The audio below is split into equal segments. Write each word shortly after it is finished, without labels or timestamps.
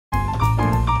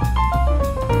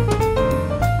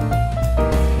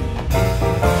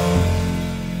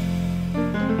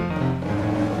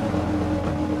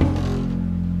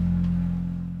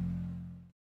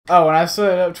Oh, and I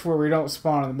set it up to where we don't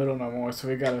spawn in the middle no more, so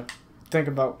we gotta think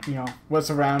about, you know, what's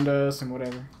around us and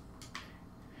whatever.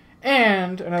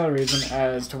 And another reason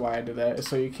as to why I did that is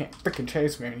so you can't freaking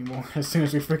chase me anymore as soon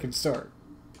as we freaking start.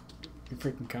 You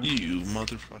freaking cunt. You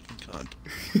motherfucking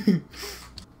cunt.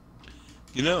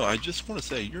 You know, I just want to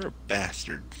say, you're a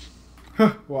bastard.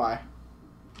 Why?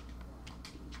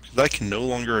 Because I can no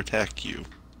longer attack you.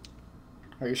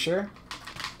 Are you sure?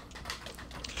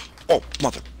 Oh,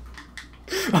 mother.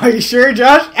 Are you sure,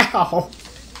 Josh? Ow!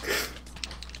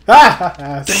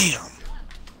 Ah! Damn!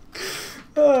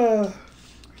 Yeah.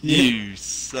 You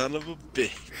son of a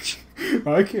bitch.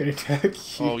 I can't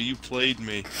attack you. Oh, you played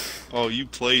me. Oh, you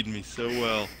played me so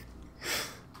well.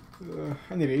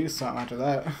 I need to eat something after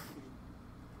that.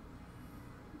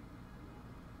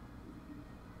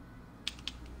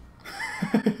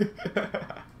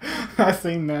 I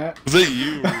seen that. Was that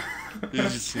you? Did you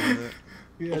just see that?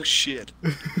 Yeah. Oh shit.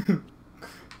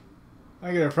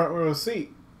 I get a front row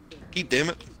seat. Hey, damn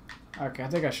it. Okay, I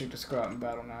think I should just go out in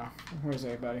battle now. Where's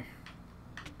everybody?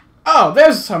 Oh,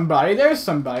 there's somebody. There's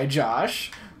somebody,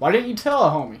 Josh. Why didn't you tell a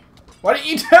homie? Why didn't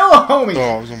you tell a homie?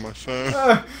 Oh, I was on my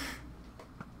phone.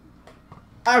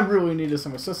 I really needed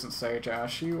some assistance there,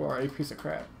 Josh. You are a piece of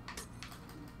crap.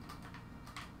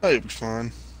 Oh, you'll be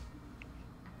fine.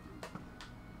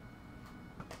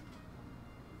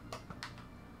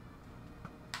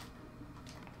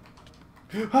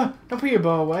 Don't put your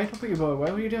bow away. Don't put your bow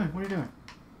away. What are you doing? What are you doing?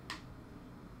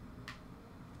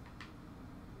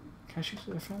 Can I shoot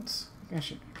through the fence? I can't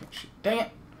shoot. I can't shoot. Dang it!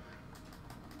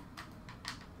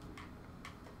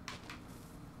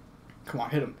 Come on,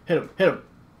 hit him. Hit him. Hit him.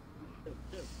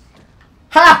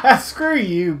 Ha! Screw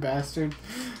you, bastard.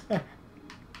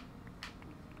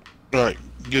 Alright,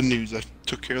 good news. I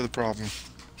took care of the problem.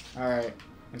 Alright,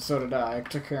 and so did I. I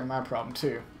took care of my problem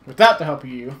too. Without the help of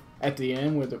you, at the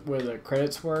end where the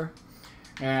credits were.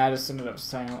 And I just ended up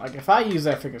saying, like, if I use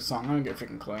that freaking song, I'm gonna get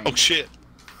freaking claimed. Oh shit.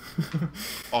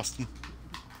 Austin.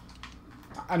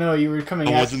 I know you were coming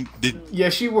I after wasn't.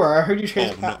 Yes, you were. I heard you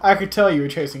chase. Oh, no. I could tell you were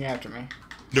chasing after me.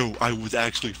 No, I was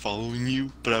actually following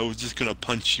you, but I was just gonna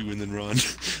punch you and then run.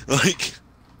 Like,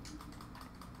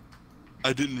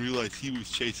 I didn't realize he was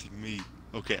chasing me.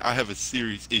 Okay, I have a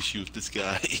serious issue with this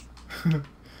guy.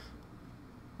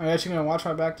 Are you actually gonna watch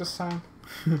my back this time?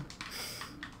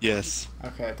 Yes.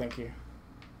 Okay, thank you.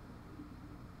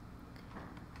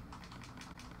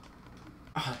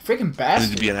 Oh, freaking I bastard!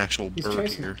 need to be an actual He's bird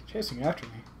chasing, here. chasing after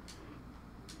me.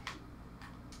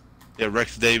 Yeah,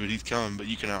 Rex David, he's coming, but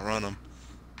you can outrun him.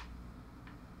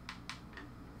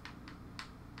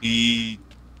 He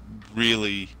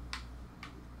really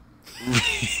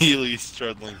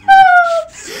struggling here.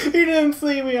 He didn't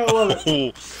see me. I love it.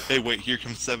 Oh, hey, wait! Here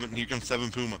comes seven. Here comes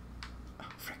PUMA. Oh,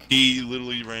 frick. He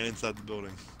literally ran inside the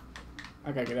building.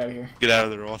 I gotta get out of here. Get out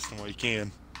of there, Austin, while you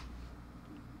can.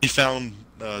 He found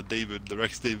David, the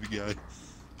Rex David guy.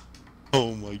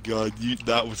 Oh my God,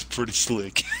 that was pretty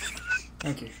slick.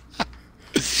 Thank you.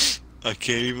 I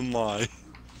can't even lie.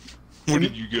 Where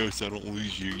did you go so I don't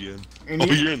lose you again? And Oh,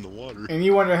 you, you're in the water. and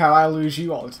you wonder how I lose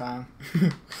you all the time.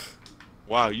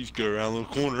 Wow, you just go around the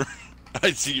little corner.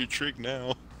 I see your trick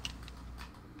now.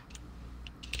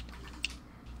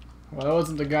 Well, that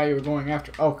wasn't the guy you were going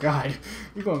after. Oh God,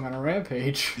 you're going on a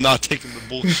rampage. Not taking the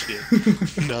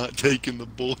bullshit. Not taking the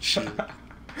bullshit.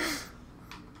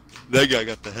 That guy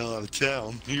got the hell out of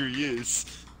town. Here he is.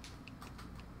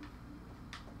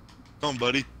 Come on,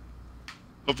 buddy.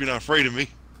 Hope you're not afraid of me.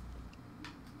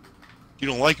 You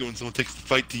don't like it when someone takes the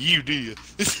fight to you, do you?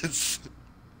 This is...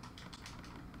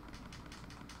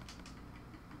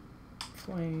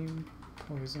 Flame,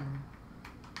 poison.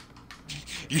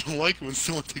 You don't like it when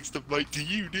someone takes the fight to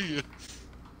you, do you?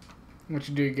 What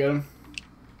you do, get him?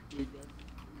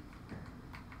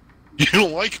 You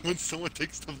don't like it when someone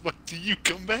takes the fight to you,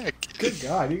 come back. Good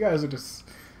God, you guys are just...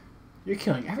 You're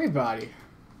killing everybody.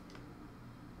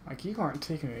 Like, you aren't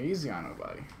taking it easy on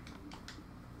nobody.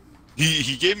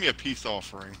 He gave me a peace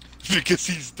offering, because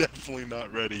he's definitely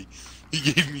not ready.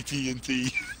 He gave me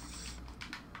TNT.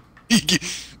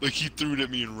 He threw it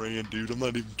at me and ran, dude. I'm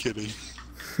not even kidding.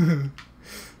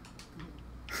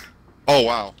 Oh,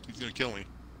 wow. He's gonna kill me.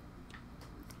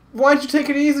 Why'd you take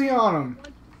it easy on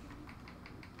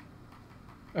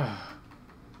him?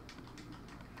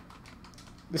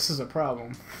 This is a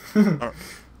problem.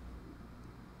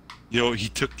 You know, he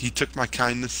took my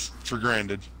kindness for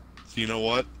granted. So you know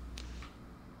what?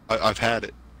 I've had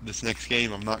it. This next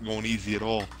game, I'm not going easy at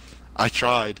all. I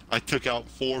tried. I took out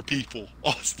 4 people.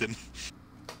 Austin.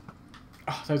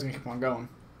 Oh, that was gonna keep on going.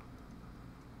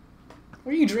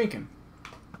 What are you drinking?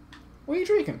 What are you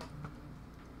drinking?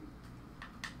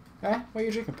 Eh? What are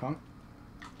you drinking, punk?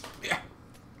 Yeah.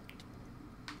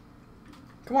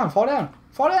 Come on, fall down.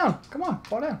 Fall down. Come on,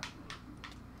 fall down.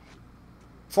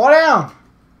 Fall down.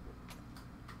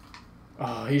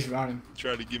 Oh, he's running.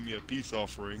 Try to give me a peace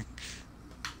offering.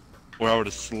 Or I would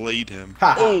have slayed him.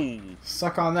 Ha! Oh!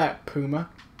 Suck on that, Puma.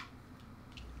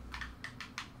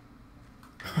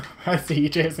 I see you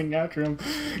chasing after him.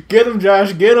 Get him,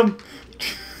 Josh. Get him.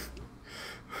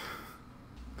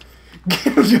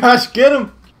 Get him, Josh. Get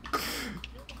him.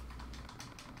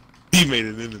 He made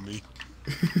an enemy.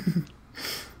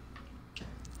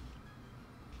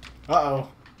 Uh-oh.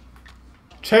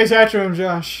 Chase after him,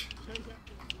 Josh.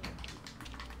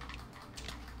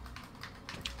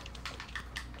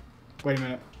 Wait a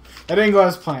minute. That didn't go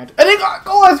as planned. It didn't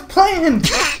go as planned!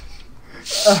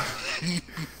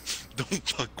 Don't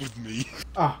fuck with me.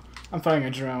 Oh, I'm fighting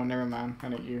a drone. Never mind. I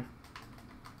need you.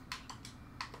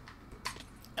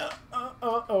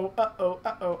 Uh-oh, uh-oh,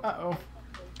 uh-oh, uh-oh.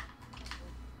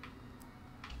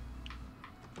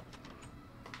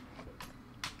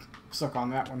 Suck on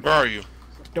that one. Where are you?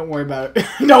 Don't worry about it.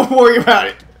 Don't worry about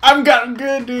it. I've got him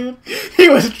good, dude. He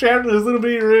was trapped in this little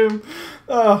bitty room.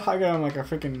 Oh, I got him like a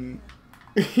freaking...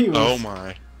 He was... Oh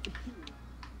my.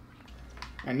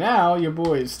 And now your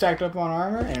boy is stacked up on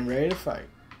armor and ready to fight.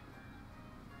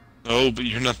 Oh, but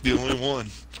you're not the only one.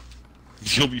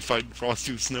 You'll be fighting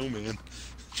Frosty the Snowman.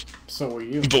 So will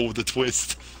you. But with a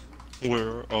twist.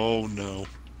 Where... Oh no.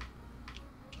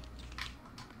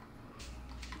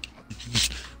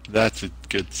 That's a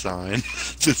good sign.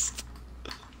 Just...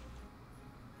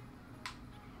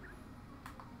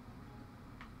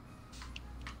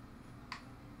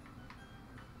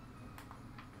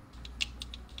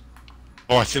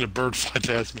 Oh, I seen a bird fly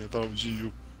past me. I thought it was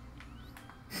you.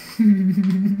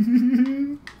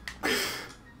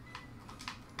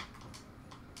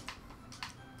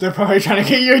 They're probably trying to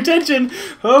get your attention.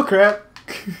 Oh, crap.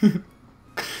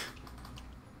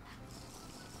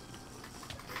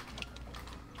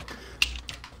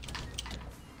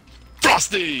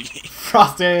 Frosty!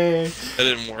 Frosty! That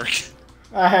didn't work.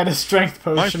 I had a strength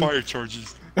potion. My fire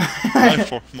charges...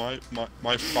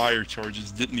 my fire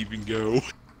charges didn't even go.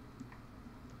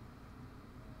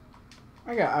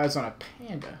 I got eyes on a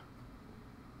panda.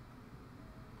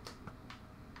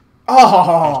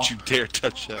 Oh! Don't you dare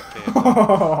touch that panda.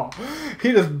 Oh,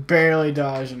 he just barely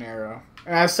dodged an arrow.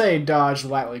 And I say dodged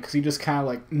lightly because he just kind of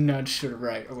like nudged to the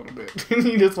right a little bit. And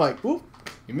he just like, whoop,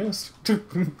 you missed.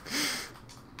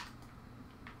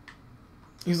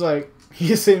 He's like,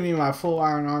 he's sending me my full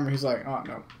iron armor. He's like, oh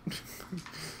no.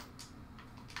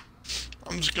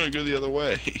 I'm just gonna go the other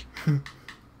way.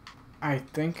 I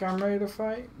think I'm ready to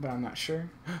fight, but I'm not sure.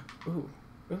 Ooh,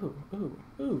 ooh, ooh,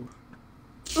 ooh.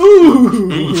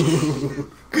 Ooh!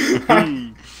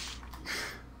 Ooh.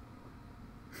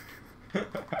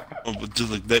 Oh, but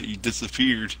just like that, you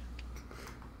disappeared.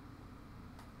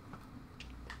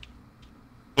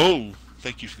 Oh,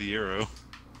 thank you for the arrow.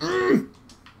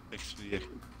 Thanks for the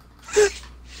arrow.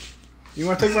 You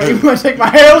want to take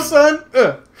my arrow, son?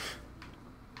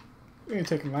 You ain't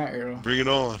taking my arrow. Bring it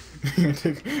on. You're gonna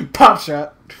take pop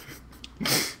shot.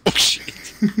 Oh shit!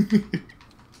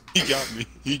 He got me.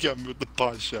 He got me with the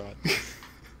pot shot.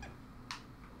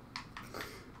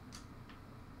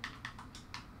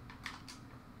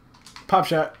 Pop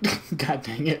shot. God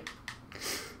dang it.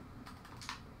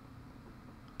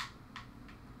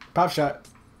 Pop shot.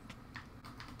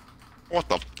 What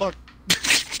the fuck?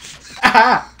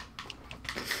 Aha!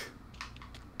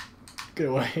 Get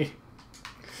away.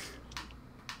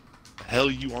 Hell,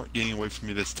 you aren't getting away from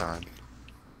me this time.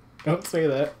 Don't say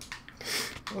that.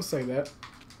 Don't say that.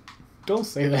 Don't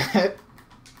say that.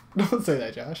 Don't say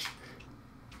that, Josh.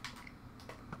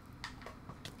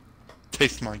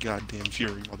 Taste my goddamn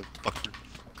fury, motherfucker.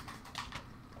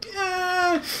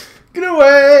 Get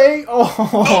away!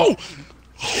 Oh! No!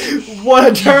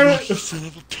 What a turn! You son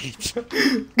of a bitch!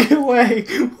 Get away!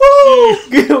 Woo!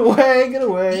 Get away! Get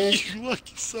away! You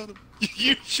lucky son of...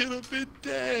 You should have been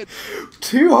dead!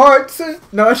 2 hearts?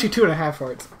 No, actually 2.5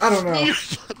 hearts. I don't know. You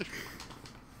mother...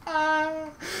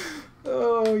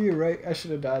 Oh, you're right. I should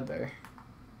have died there.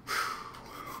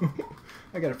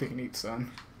 I gotta freaking eat, son.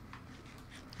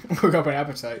 Work up an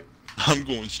appetite. I'm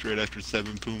going straight after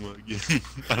 7 PUMA again.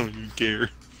 I don't even care.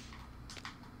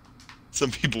 Some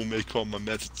people may call my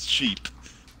methods cheap.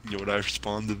 You know what I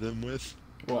respond to them with?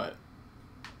 What?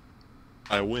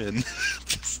 I win.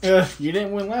 You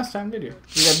didn't win last time, did you?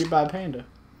 You got beat by a panda.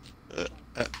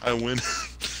 I win.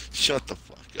 Shut the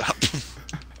fuck up.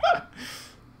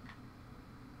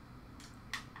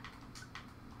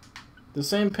 The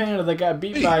same panda that got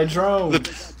beat by a drone.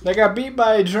 They got beat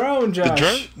by a drone,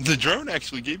 Josh. The drone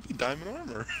actually gave me diamond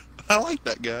armor. I like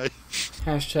that guy.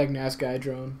 Hashtag nice guy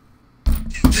drone.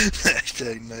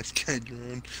 Hashtag nice guy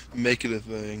drone. Make it a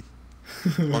thing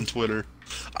on Twitter.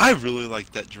 I really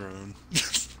like that drone.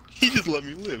 He just let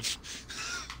me live.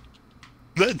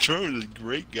 That drone is a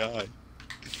great guy.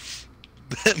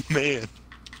 That man.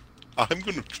 I'm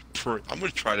gonna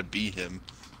try to be him.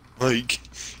 Like,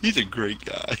 he's a great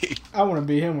guy. I want to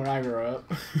be him when I grow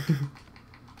up.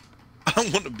 I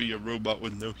want to be a robot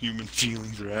with no human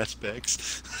feelings or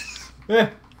aspects.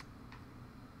 Yeah.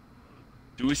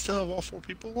 Do we still have all 4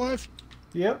 people alive?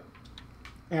 Yep.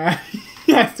 I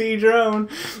see drone.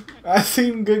 I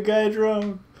see good guy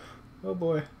drone. Oh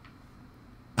boy.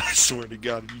 I swear to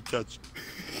God, if you touch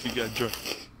me, you got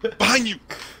drunk. Behind you!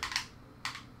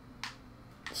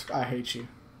 I hate you.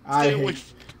 Stay away.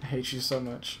 I hate you so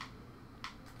much.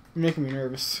 You're making me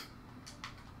nervous.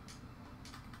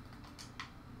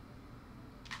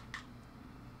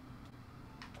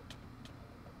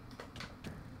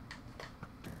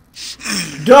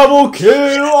 Double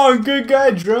kill on good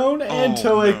guy drone and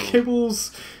Toei no.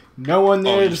 Kibbles. No one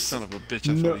there. Oh, you son of a bitch!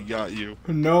 I thought he got you.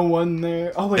 No one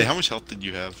there. Oh wait. Hey, how much health did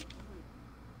you have?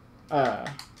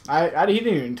 He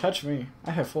didn't even touch me.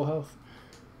 I have full health.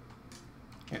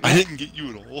 I didn't get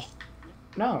you at all.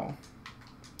 No,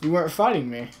 you weren't fighting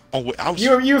me. Oh wait,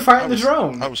 you were fighting the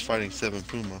drone. I was fighting 7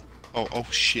 PUMA. Oh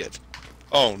shit.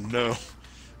 Oh no.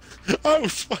 I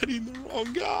was fighting the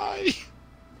wrong guy.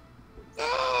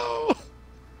 No.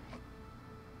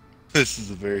 This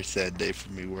is a very sad day for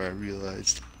me where I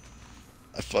realized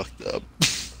I fucked up.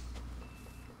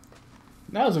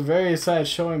 That was a very sad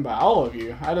showing by all of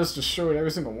you. I just destroyed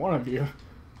every single one of you.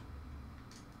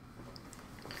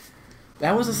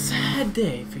 That was a sad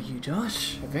day for you,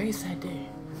 Josh. A very sad day.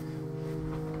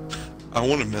 I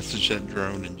want to message that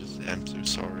drone and just say I'm so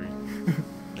sorry.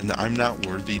 And that I'm not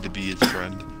worthy to be his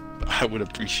friend. But I would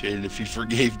appreciate it if he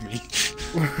forgave me.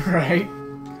 Right?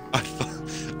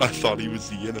 I thought he was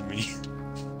the enemy.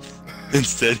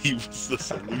 Instead, he was the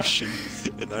solution,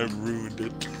 and I ruined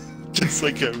it. Just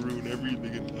like I ruin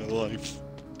everything in my life.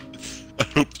 I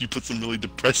hope you put some really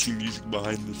depressing music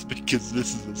behind this, because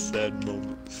this is a sad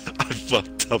moment. I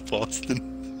fucked up,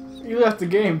 Austin. You left the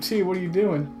game, too. What are you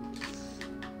doing?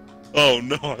 Oh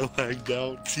no, I lagged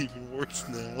out. It's even worse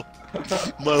now.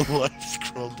 My life's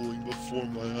crumbling before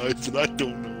my eyes, and I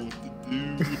don't know what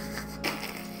to do.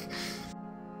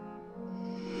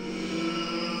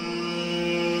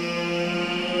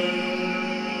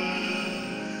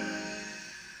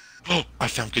 Oh, I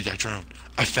found Good Guy Drone.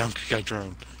 I found Good Guy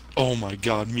Drone. Oh my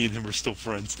god, me and him are still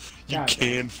friends. You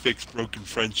can fix broken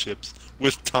friendships.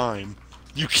 With time,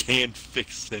 you can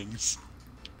fix things.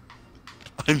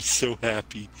 I'm so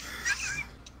happy.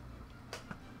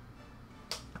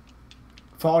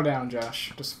 Fall down,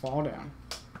 Josh. Just fall down.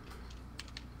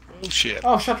 Oh shit.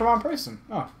 Oh, shot the wrong person.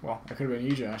 Oh, well, that could have been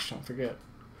you, Josh. Don't forget.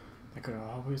 That could have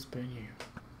always been you.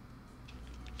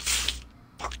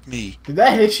 Fuck me. Did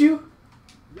that hit you?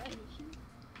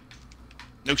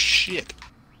 No shit.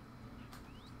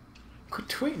 Quit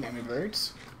tweeting at me,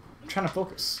 birds. I'm trying to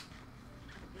focus.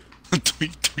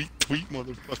 tweet,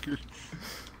 motherfucker.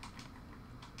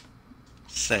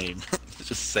 Same.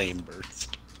 Just same birds.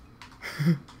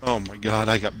 Oh my god,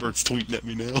 I got birds tweeting at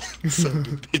me now. Son of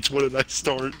a bitch, what did I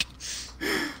start?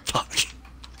 Fuck.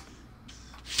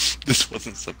 This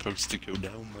wasn't supposed to go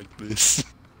down like this.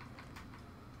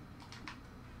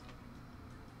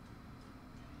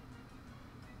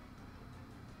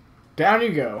 Down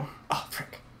you go. Oh,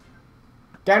 frick.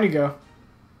 Down you go.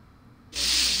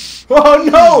 Oh,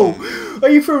 no!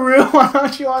 Are you for real?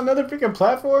 Aren't you on another freaking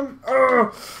platform?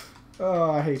 Oh,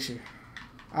 I hate you.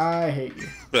 I hate you.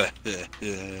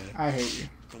 I hate you.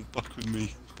 Don't fuck with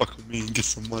me. Fuck with me and get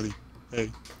some money.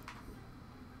 Hey.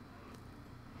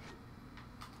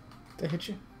 Did I hit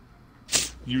you?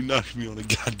 You knocked me on a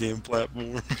goddamn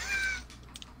platform.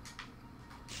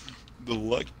 The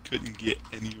luck couldn't get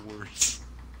any worse.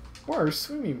 Worse?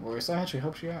 What do you mean worse? I actually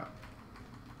helped you out.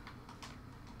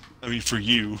 I mean, for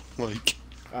you, like...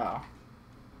 Oh.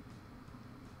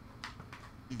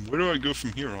 Where do I go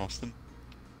from here, Austin?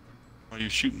 Are you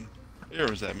shooting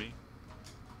arrows at me?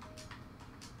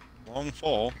 Long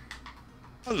fall.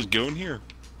 I'll just go in here.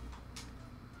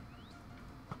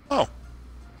 Oh.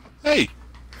 Hey!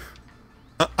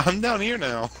 I'm down here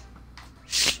now.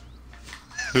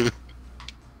 Look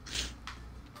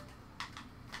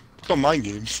on mind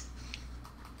games.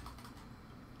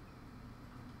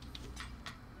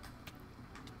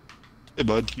 Hey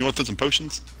bud, you want some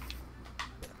potions?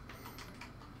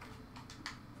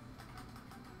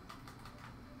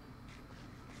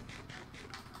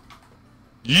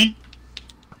 Yeet!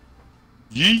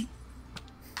 Yeet!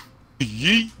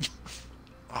 Yeet!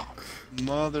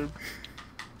 Mother.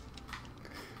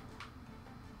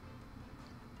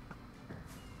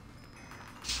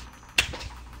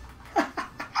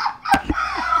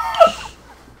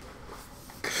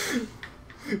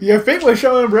 Your feet was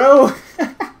showing, bro.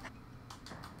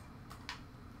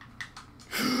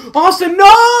 Austin,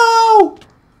 no!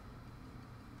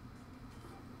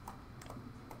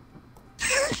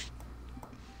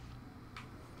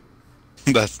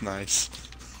 That's nice.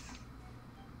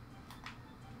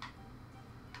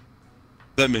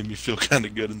 That made me feel kind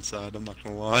of good inside, I'm not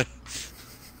gonna lie.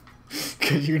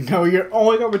 Because you know your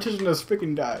only competition has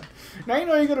freaking died. Now you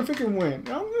know you're gonna freaking win.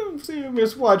 I'm gonna see you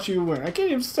just watch you win. I can't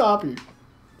even stop you.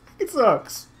 It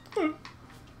sucks.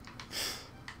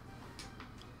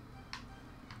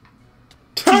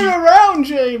 Turn around,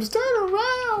 James! Turn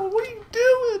around! What are you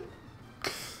doing?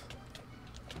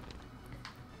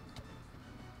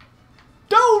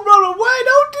 Don't run away!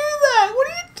 Don't do that! What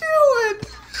are you doing?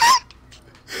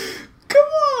 Come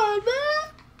on,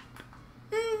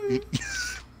 man!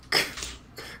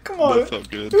 Come on. That felt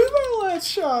good. Who's my last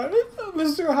shot?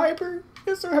 Mr. Hyper?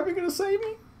 Mr. Hyper gonna save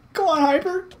me? Come on,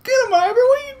 Hyper. Get him, Hyper.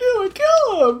 What are you doing?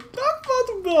 Kill him. Knock both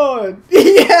of them gone.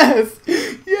 Yes!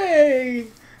 Yay!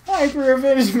 Hyper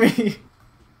avenged me.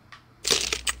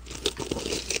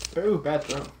 Ooh, bad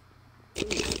throw.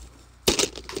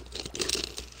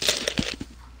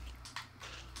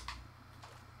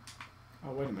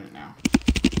 Oh, wait a minute now.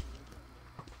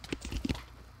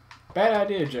 Bad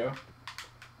idea, Joe.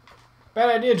 Bad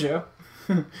idea, Joe.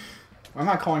 Why am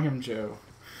I calling him Joe?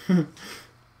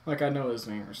 Like I know his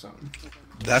name or something.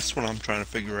 That's what I'm trying to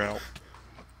figure out.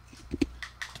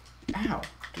 Ow,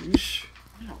 douche.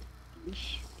 Ow,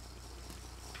 douche.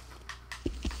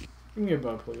 Give me a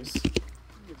bow, please.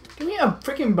 Give me a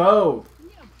freaking bow.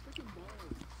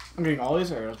 I'm getting all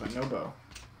these arrows, but no bow.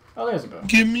 Oh, there's a bow.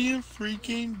 Give me a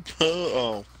freaking bow.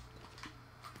 Oh.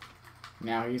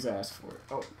 Now he's asked for it.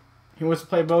 Oh, he wants to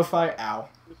play bow fight. Ow.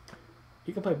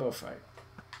 He can play bow fight.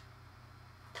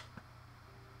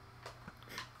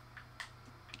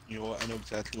 You know what? I know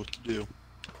exactly what to do.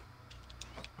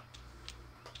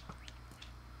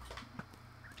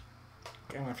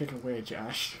 Get my freaking way,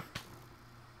 Josh.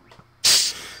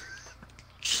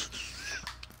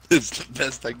 It's the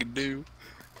best I can do.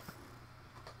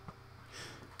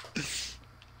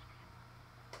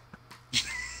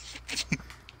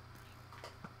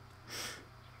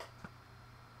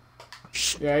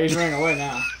 Yeah, he's running away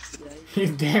now.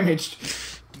 He's damaged.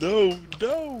 No,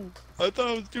 no! I thought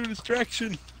I was doing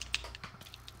distraction.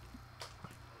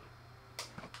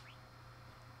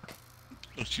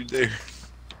 Don't you dare.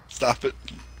 Stop it.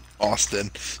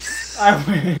 Austin. I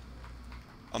win.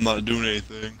 I'm not doing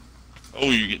anything. Oh,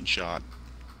 you're getting shot.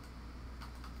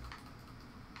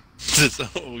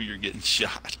 Oh, you're getting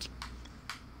shot.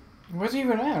 Where's he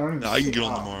even at? I don't even No, I can see- get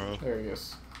on oh, tomorrow. There he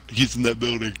is. He's in that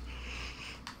building.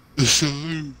 The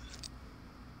saloon.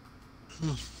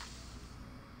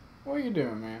 What are you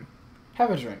doing, man?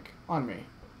 Have a drink. On me.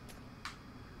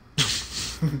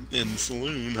 In the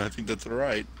saloon, I think that's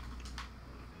right.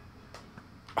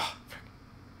 Oh,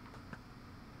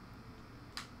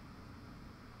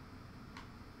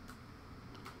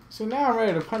 so now I'm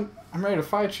ready to punch. I'm ready to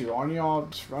fight you. On you all,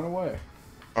 just run away.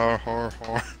 Har har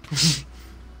har.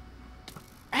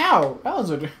 Ow! That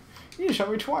was a. You just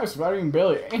shot me twice without even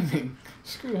barely aiming.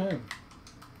 Screw him.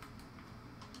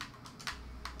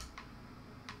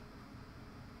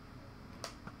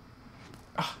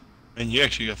 And you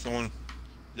actually got someone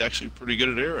who's actually pretty good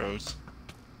at arrows.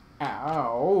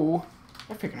 Ow!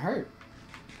 That freaking hurt.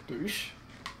 Douche.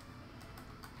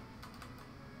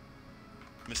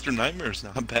 Mr. Nightmare's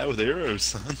not bad with arrows,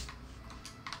 son.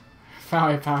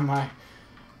 Finally found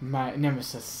my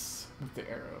nemesis with the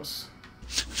arrows.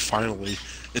 Finally,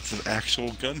 it's an actual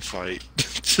gunfight.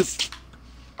 Just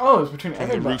Oh, it's between on the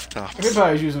everybody. rooftops.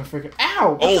 Everybody's using freaking.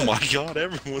 Ow! What Oh the- my god,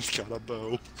 everyone's got a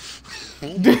bow.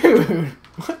 Dude,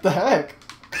 what the heck?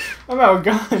 I'm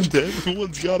outgunned.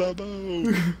 Everyone's got a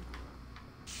bow.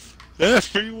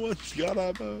 Everyone's got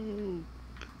a bow.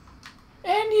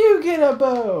 And you get a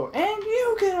bow. And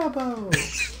you get a bow.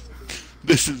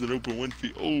 This is an open one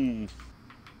field.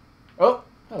 Oh. Oh,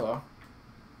 hello.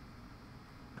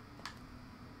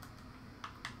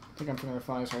 I think I'm gonna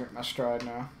finally hit my stride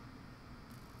now.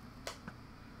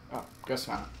 Oh, guess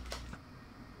not.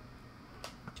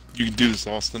 You can do this,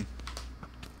 Austin.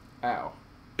 Ow.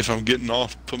 If I'm getting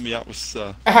off, put me out with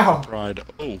Ow! pride.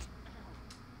 Oh.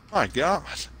 My god.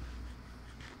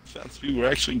 Sounds like we were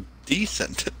actually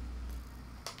decent.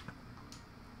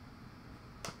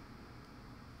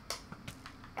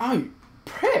 Oh, you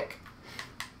prick!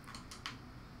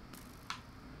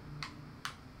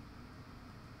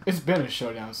 It's been a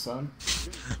showdown, son.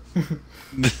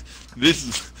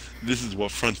 This is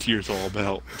what Frontier's all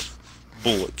about.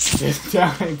 Bullets. This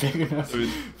down ain't big enough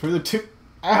for the two.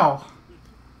 Ow!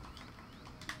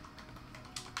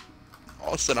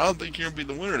 Austin, I don't think you're gonna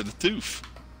be the winner of the tooth.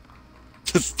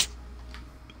 Just.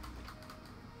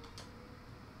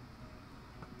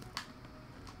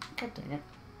 God dang it.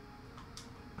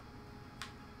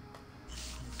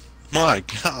 My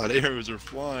God, arrows are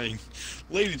flying.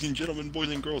 Ladies and gentlemen, boys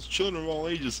and girls, children of all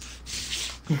ages.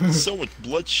 So much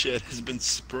bloodshed has been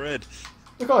spread.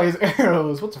 Look at all these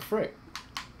arrows. What the frick?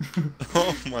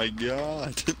 Oh my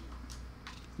God.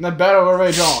 And that battle will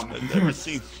rage on. I've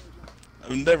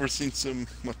never seen so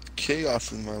much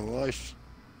chaos in my life.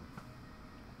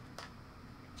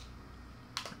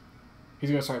 He's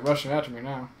gonna start rushing after me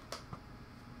now.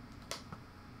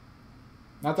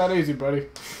 Not that easy, buddy.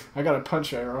 I got a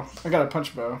punch arrow. I got a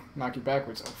punch bow. Knock you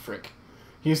backwards. Oh, frick.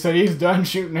 He said he's done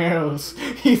shooting arrows.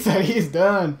 He said he's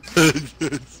done.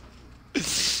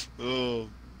 Oh.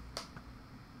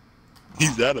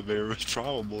 He's out of arrows,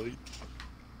 probably.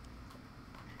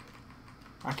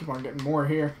 I keep on getting more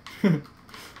here.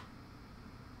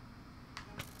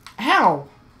 Ow!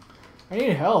 I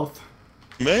need health.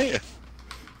 Man.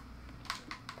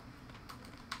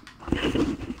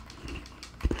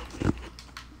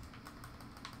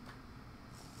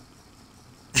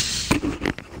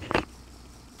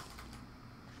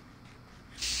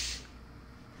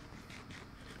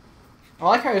 I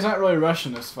like how he's not really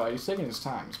rushing this fight. He's taking his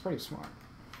time. He's pretty smart.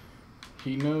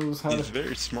 He knows how He's a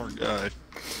very smart guy.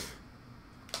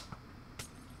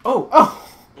 Oh!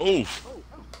 Oh! Oof.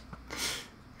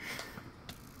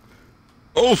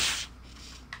 Oof.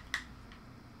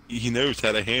 He knows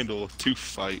how to handle a tooth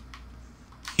fight.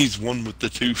 He's one with the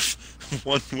tooth.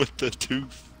 One with the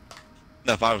tooth.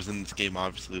 Now, if I was in this game,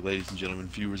 obviously, ladies and gentlemen,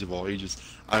 viewers of all ages,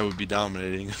 I would be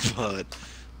dominating, but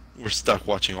we're stuck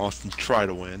watching Austin try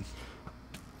to win.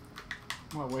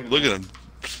 Oh, wait a Look minute. at him.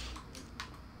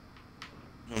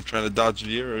 I'm trying to dodge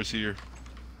the arrows here.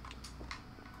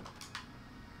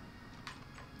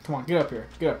 Come on, get up here.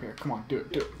 Get up here. Come on, do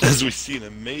it. Do it. As we see an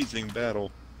amazing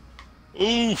battle.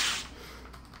 Oof!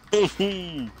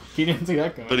 Ooh. He didn't see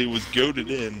that coming. But he was goaded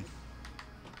in.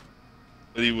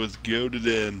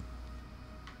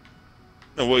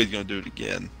 No way he's gonna do it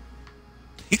again.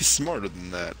 He's smarter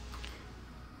than that.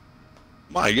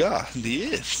 My God, he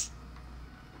is.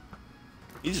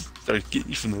 He just started getting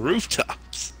you from the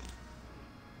rooftops.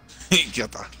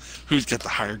 Who's got the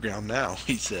higher ground now?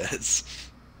 He says.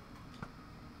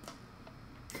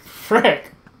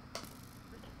 Frick!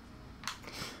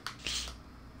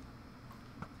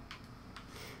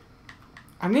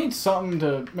 I need something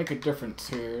to make a difference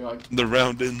here. Like The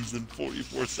round ends in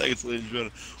 44 seconds, ladies and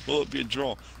gentlemen. Will it be a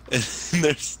draw? And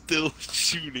they're still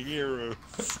shooting arrows.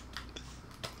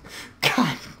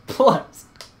 God bless.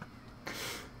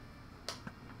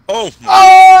 Oh!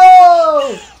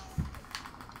 Oh!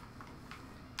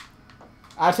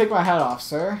 I take my hat off,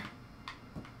 sir.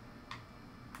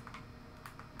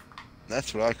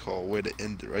 That's what I call a way to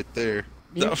end it right there.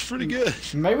 That was pretty good.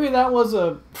 Maybe that was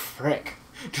a frick.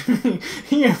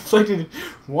 He inflicted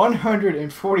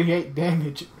 148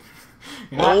 damage.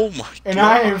 And Oh my God. And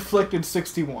I inflicted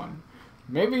 61.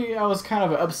 Maybe I was kind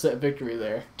of an upset victory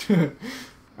there.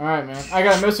 Alright, man. I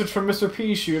got a message from Mr.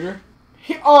 PEASHOOTER.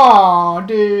 Aw,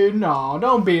 dude, no,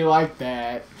 don't be like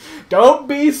that. Don't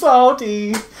be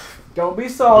salty. Don't be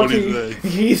salty. What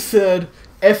did He said,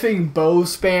 effing bow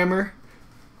spammer.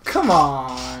 Come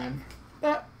on.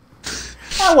 That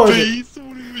wasn't... Please,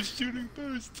 somebody was shooting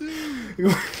bows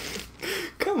too.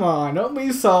 Come on, don't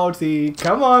be salty.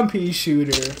 Come on,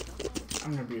 PEASHOOTER.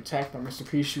 I'm gonna be attacked by Mr.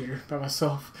 PEASHOOTER by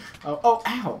myself. Oh,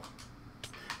 ow.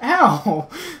 Ow.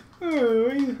 Ooh,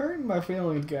 he's hurting my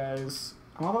feelings, guys.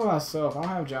 I'm all by myself. I don't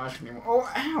have Josh anymore.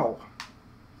 Oh, ow.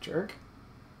 Jerk.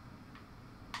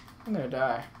 I'm gonna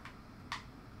die.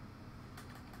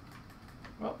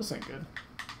 Well, this ain't good.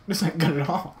 This ain't good at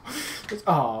all. It's,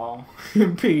 aw.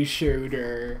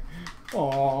 PEASHOOTER.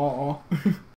 Aw.